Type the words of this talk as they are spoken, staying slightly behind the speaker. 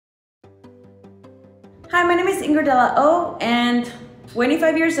Hi, my name is Ingrid and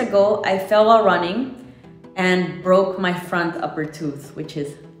 25 years ago, I fell while running and broke my front upper tooth, which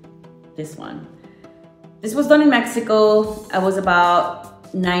is this one. This was done in Mexico. I was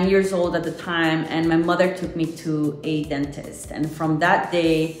about 9 years old at the time, and my mother took me to a dentist. And from that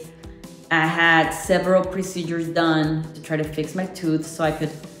day, I had several procedures done to try to fix my tooth so I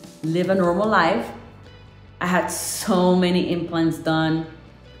could live a normal life. I had so many implants done,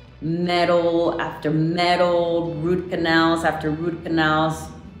 metal after metal, root canals after root canals,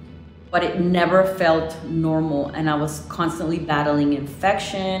 but it never felt normal, and I was constantly battling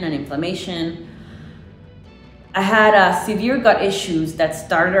infection and inflammation. I had severe gut issues that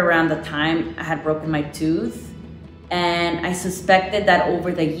started around the time I had broken my tooth, and I suspected that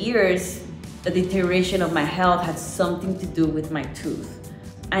over the years, the deterioration of my health had something to do with my tooth.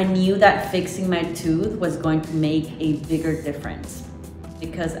 I knew that fixing my tooth was going to make a bigger difference,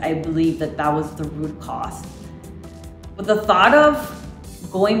 because I believed that that was the root cause. But the thought of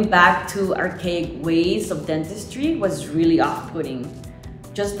going back to archaic ways of dentistry was really off-putting.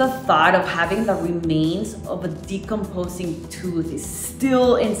 Just the thought of having the remains of a decomposing tooth is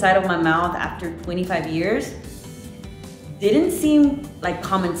still inside of my mouth after 25 years didn't seem like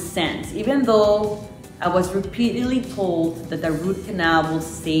common sense, even though I was repeatedly told that the root canal will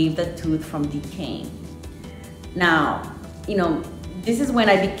save the tooth from decaying. Now, this is when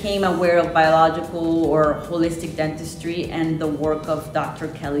I became aware of biological or holistic dentistry and the work of Dr.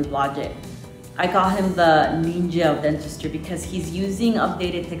 Blodgett. I call him the ninja of dentistry because he's using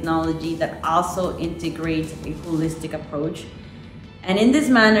updated technology that also integrates a holistic approach. And in this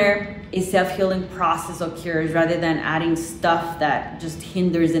manner, a self-healing process occurs rather than adding stuff that just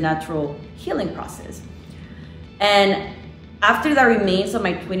hinders the natural healing process. And after the remains of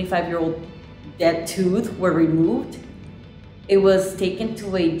my 25-year-old dead tooth were removed, it was taken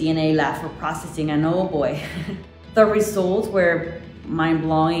to a DNA lab for processing, and oh boy, the results were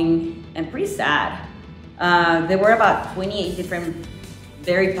mind-blowing and pretty sad. There were about 28 different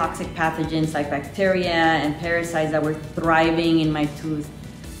very toxic pathogens like bacteria and parasites that were thriving in my tooth.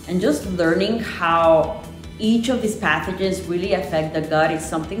 And just learning how each of these pathogens really affect the gut is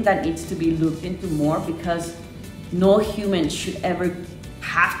something that needs to be looked into more, because no human should ever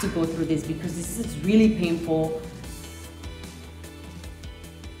have to go through this, because this is really painful